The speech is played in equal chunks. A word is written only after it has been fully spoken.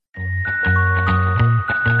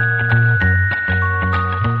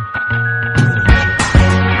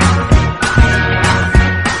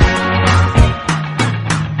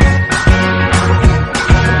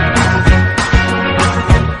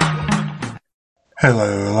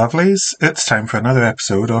Hello, lovelies. It's time for another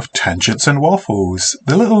episode of Tangents and Waffles,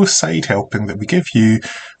 the little side helping that we give you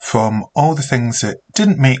from all the things that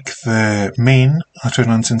didn't make the main Utter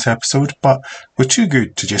Nonsense episode, but were too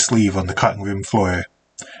good to just leave on the cutting room floor.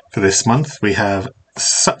 For this month, we have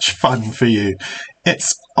such fun for you.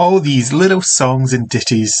 It's all these little songs and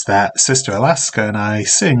ditties that Sister Alaska and I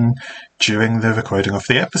sing during the recording of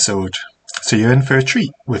the episode. So you're in for a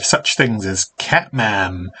treat with such things as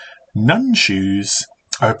Catman, Nun Shoes,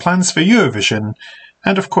 our plans for Eurovision,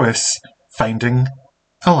 and of course, finding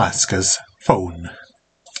Alaska's phone.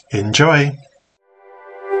 Enjoy!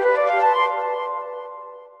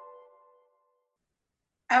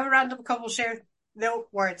 I have a random couple a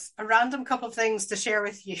random couple of things to share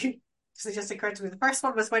with you. Because it just occurred to me. The first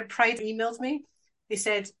one was when Pride emailed me. They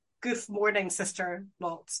said, "Goof morning, sister,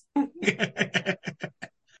 lots." That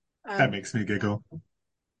makes me giggle.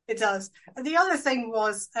 It does. And the other thing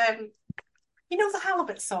was, the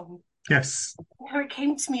Halibut song? Yes. How it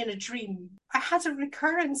came to me in a dream. I had a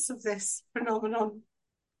recurrence of this phenomenon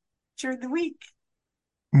during the week.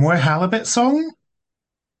 More Halibut song?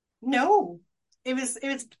 No. It was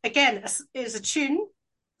again, it was a tune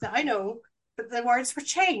that I know, but the words were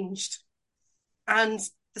changed. And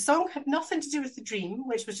the song had nothing to do with the dream,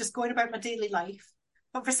 which was just going about my daily life.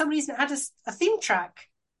 But for some reason, it had a theme track,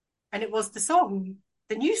 and it was the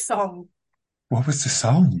new song. What was the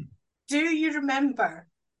song? Do you remember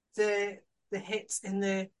the hit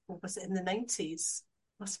what was it, in the 90s?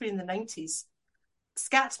 Must be in the 90s.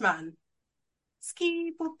 Scatman.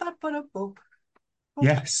 Ski boop ba ba boop.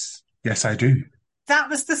 Yes. Yes, I do. That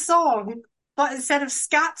was the song, but instead of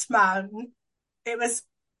Scatman, it was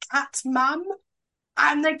Catmam.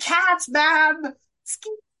 I'm the Catman. Ski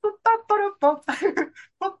boop ba ba boop.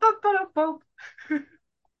 Boop ba ba boop.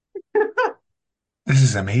 This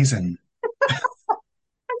is amazing. I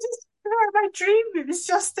just remember my dream. It was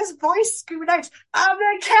just this voice screaming out, "I'm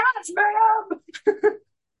the Catman."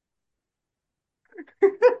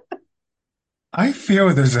 I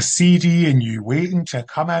feel there's a CD in you waiting to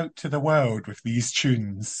come out to the world with these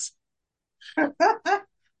tunes.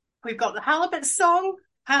 We've got the Halibut song,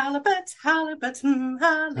 Halibut, Halibut,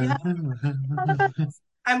 Halibut.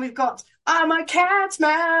 And we've got I'm a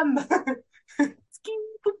Catman.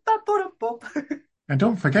 And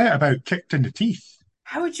don't forget about Kicked in the Teeth.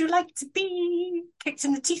 How would you like to be kicked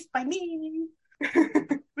in the teeth by me?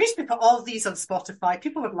 We should put all of these on Spotify.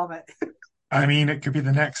 People would love it. I mean, it could be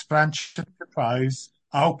the next branch of the prize.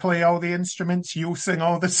 I'll play all the instruments, you'll sing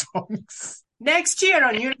all the songs. Next year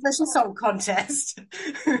on Eurovision Song Contest.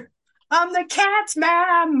 I'm the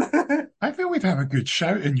Catman. I feel we'd have a good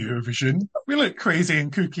shout in Eurovision. We look crazy and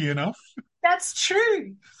kooky enough. That's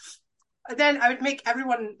true. And then I would make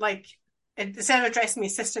everyone, like, instead of addressing me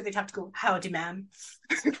as sister, they'd have to go, "Howdy, ma'am."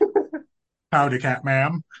 Howdy, cat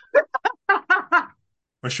ma'am.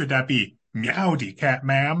 Or should that be meowdy, cat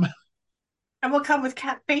ma'am? And we'll come with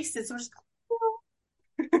cat faces. We'll just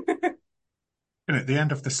And at the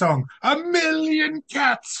end of the song, 1,000,000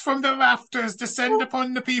 cats from the rafters descend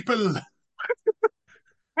upon the people.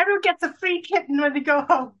 Everyone gets a free kitten when they go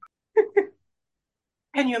home.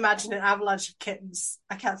 Can you imagine an avalanche of kittens?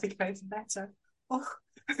 I can't think of anything better. Oh.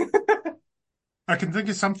 I can think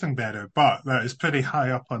of something better, but that is pretty high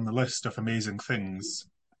up on the list of amazing things.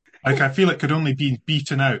 Like, I feel it could only be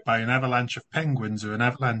beaten out by an avalanche of penguins or an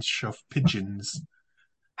avalanche of pigeons.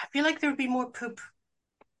 I feel like there would be more poop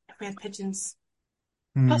if we had pigeons.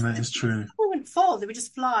 That Plus, is true. they wouldn't fall; they would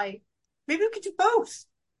just fly. Maybe we could do both.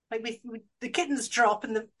 Like the kittens drop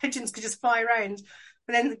and the pigeons could just fly around,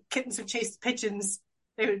 but then the kittens would chase the pigeons.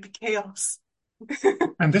 It would be chaos.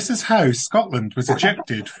 And this is how Scotland was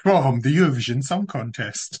ejected from the Eurovision Song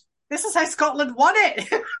Contest. This is how Scotland won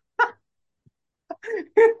it. I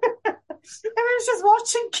was just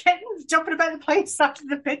watching kittens jumping about the place after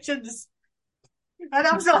the pigeons. And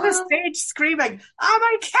I was on the stage screaming, "I'm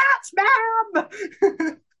a cat,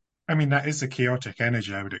 ma'am!" I mean, that is the chaotic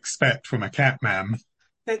energy I would expect from a cat ma'am.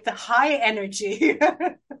 The high energy.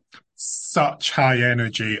 Such high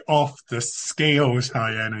energy, off the scales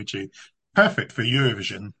high energy. Perfect for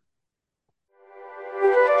Eurovision.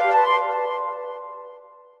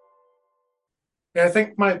 Yeah, I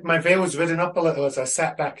think my veil was ridden up a little as I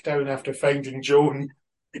sat back down after finding Joan.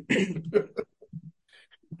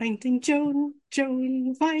 Finding Joan,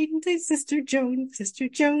 Joan, finding Sister Joan, Sister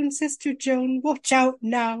Joan, Sister Joan, watch out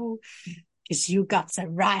now, 'cause you got a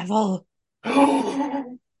rival.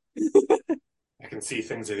 I can see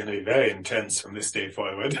things are going to be very intense from this day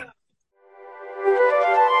forward.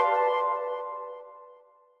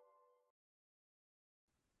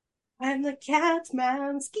 I'm the cat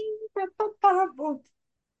man. Ski.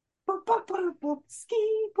 boop,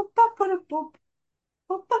 ski, boop, boop, boop, boop,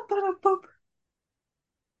 boop, boop, boop, boop.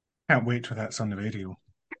 Can't wait for that's on the radio.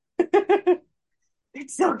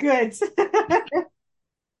 It's so good.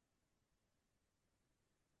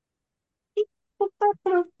 Boop, boop,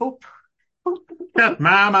 boop, boop. Boop, boop, boop.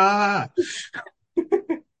 Mama!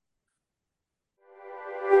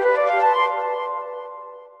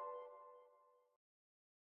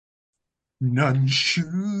 None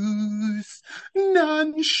shoes,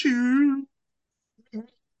 none shoes.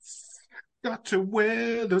 Got to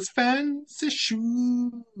wear those fancy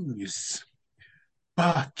shoes.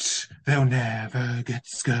 But they'll never get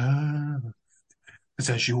scuffed. 'Cause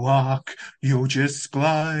as you walk, you'll just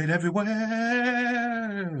glide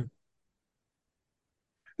everywhere.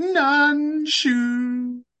 None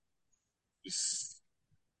shoes.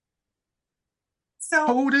 So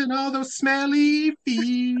Holding all those smelly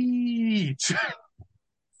feet.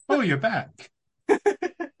 Oh, you're back.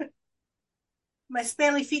 my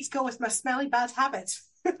smelly feet go with my smelly bad habit.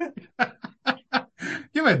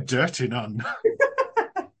 You're a dirty nun.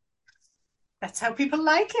 That's how people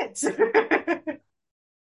like it.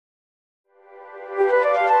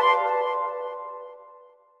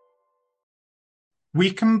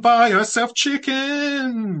 We can buy ourselves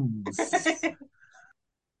chickens. I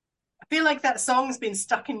feel like that song's been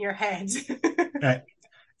stuck in your head. It,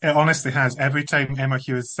 it honestly has. Every time Emma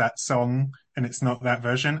hears that song and it's not that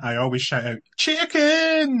version, I always shout out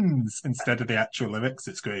chickens instead of the actual lyrics.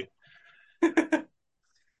 It's great.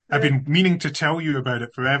 I've been meaning to tell you about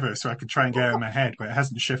it forever so I could try and get it in my head, but it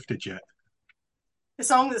hasn't shifted yet. The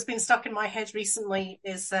song that's been stuck in my head recently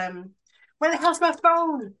is where the hell's my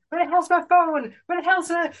phone? Where the hell's my phone? Where the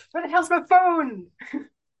hell's my phone?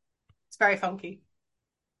 It's very funky.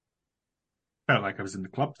 Felt like I was in the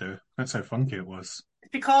club there. That's how funky it was.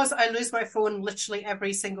 It's because I lose my phone literally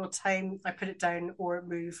every single time I put it down or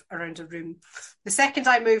move around a room. The second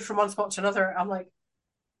I move from one spot to another, I'm like,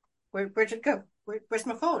 where'd it go? Where's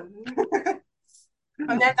my phone?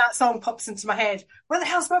 And then that song pops into my head. Where the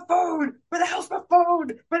hell's my phone? Where the hell's my phone?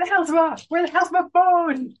 Where the hell's my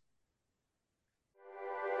phone?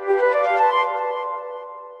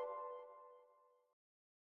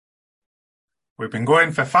 We've been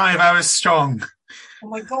going for 5 hours strong. Oh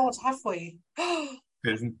my god, have we? Oh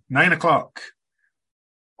It's 9 o'clock.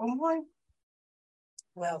 my.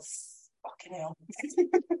 Well, fucking hell.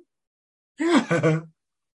 How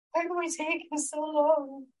are we taking so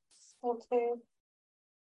long? Okay.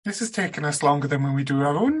 This is taking us longer than when we do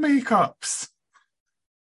our own makeups.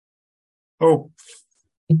 Oh,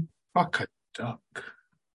 fuck a duck.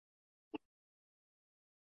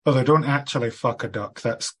 Well, they don't actually fuck a duck.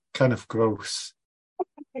 That's kind of gross.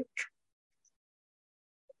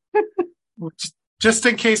 Just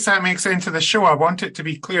in case that makes it into the show, I want it to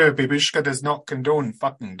be clear Babushka does not condone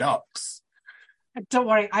fucking ducks. Don't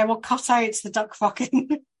worry, I will cut out the duck fucking.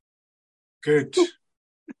 Good.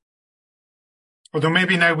 Although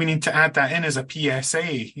maybe now we need to add that in as a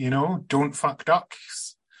PSA, you know? Don't fuck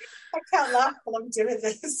ducks. I can't laugh while I'm doing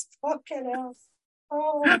this. Fucking hell.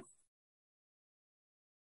 Oh. You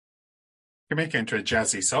can make it into a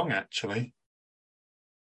jazzy song, actually.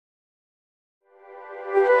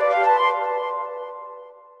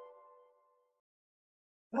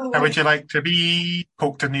 Oh. How would you like to be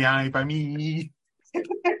poked in the eye by me?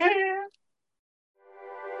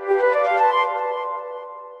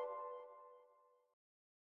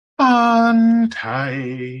 Fun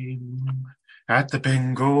time at the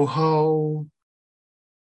bingo hall.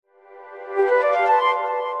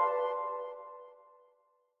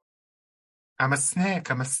 I'm a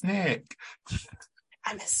snake, I'm a snake.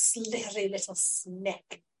 I'm a slithery little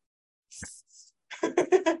snake.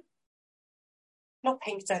 Not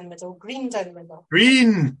pink down the middle, green down the middle.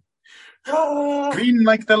 Green! Oh, Green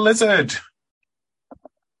like the lizard.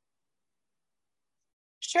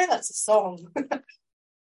 sure, that's a song.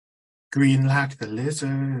 Green like the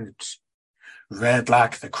lizard. Red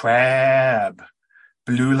like the crab.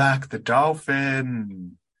 Blue like the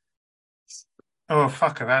dolphin. Oh,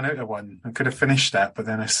 fuck, I ran out of one. I could have finished that, but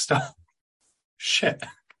then I stopped. Shit.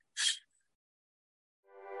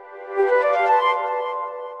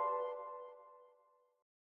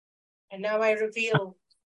 And now I reveal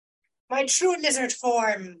my true lizard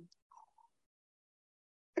form.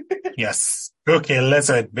 Yes. Okay,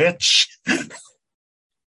 lizard, bitch.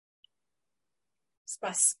 It's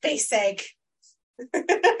my space egg.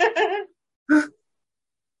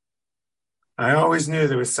 I always knew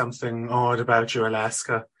there was something odd about you,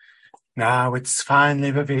 Alaska. Now it's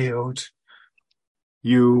finally revealed.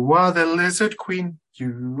 You are the lizard queen.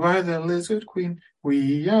 You are the lizard queen.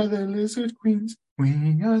 We are the lizard queens.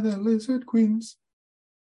 We are the lizard queens.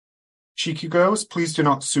 Cheeky girls, please do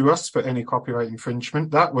not sue us for any copyright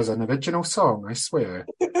infringement. That was an original song, I swear.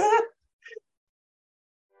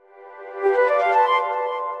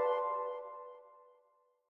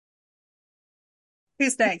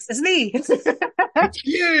 Who's next? It's me. It's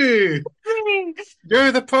you!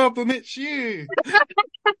 You're the problem, it's you!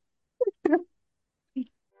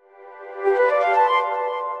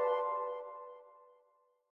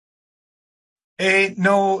 Ain't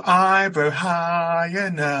no eyebrow high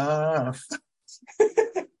enough.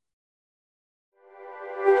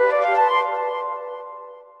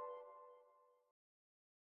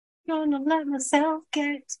 Gonna let myself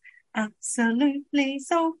get absolutely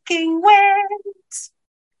soaking wet.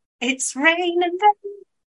 It's raining then.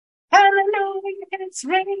 Hallelujah, it's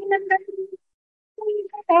raining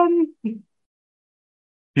then.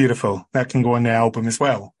 Beautiful. That can go on the album as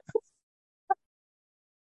well.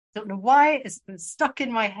 Don't know why it's been stuck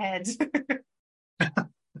in my head.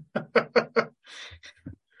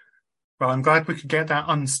 Well, I'm glad we could get that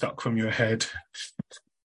unstuck from your head.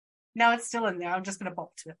 Now it's still in there. I'm just going to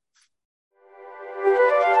bop to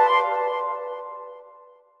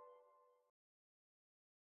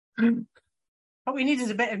it. But we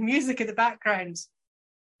needed a bit of music in the background.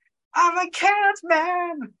 I'm a cat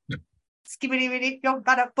man. Skibbity your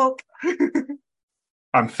bad book.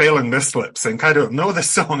 I'm failing this lip sync. I don't know this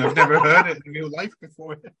song. I've never heard it in real life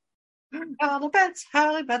before. Halibuts,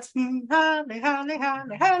 halibuts,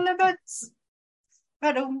 halibuts.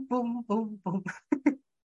 Boom, boom, boom, boom.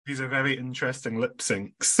 These are very interesting lip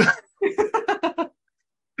syncs.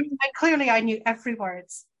 And clearly I knew every word.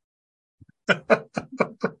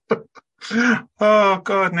 Oh,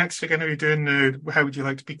 God. Next, you're going to be doing the How Would You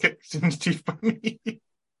Like to Be Kicked in the Teeth by Me?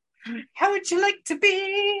 How would you like to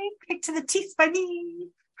be kicked to the teeth by me?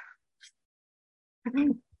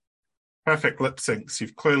 Perfect lip syncs.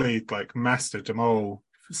 You've clearly mastered them all,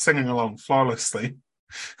 singing along flawlessly.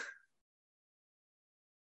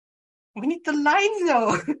 We need the line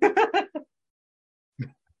though.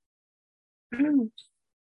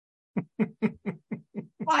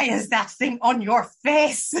 Why is that thing on your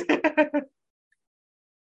face?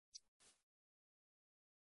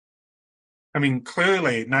 I mean,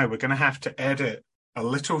 clearly now we're going to have to edit a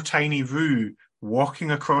little tiny Roo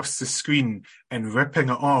walking across the screen and ripping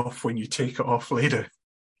it off when you take it off later.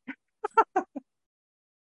 Oh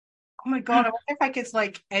my God, I wonder if I could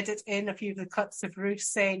edit in a few of the cuts of Ruth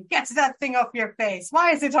saying, get that thing off your face.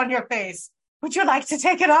 Why is it on your face? Would you like to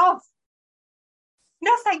take it off?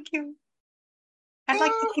 No, thank you. I'd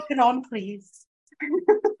like to keep it on, please.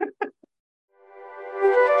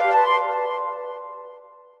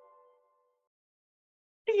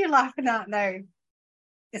 What are you laughing at now?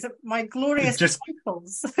 Is it my glorious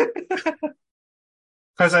twinkles?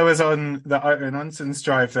 Because I was on the Outer Nonsense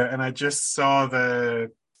drive there and I just saw the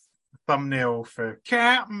thumbnail for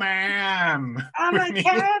Catman. I'm a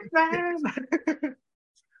Catman.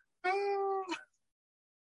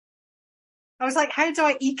 I was like, how do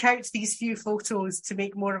I eke out these few photos to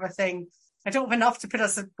make more of a thing? I don't have enough to put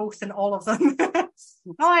us both in all of them. Oh,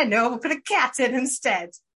 I know. We'll put a cat in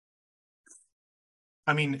instead.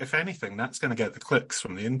 I mean, if anything, that's going to get the clicks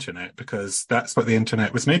from the internet because that's what the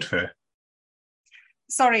internet was made for.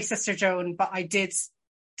 Sorry, Sister Joan, but I did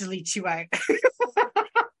delete you out.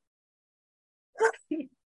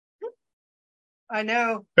 I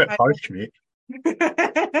know. Bit harsh, mate.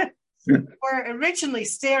 We're originally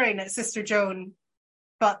staring at Sister Joan,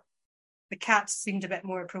 but the cat seemed a bit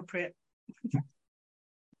more appropriate.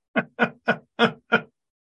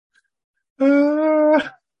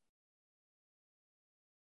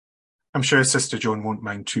 I'm sure Sister Joan won't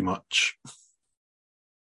mind too much.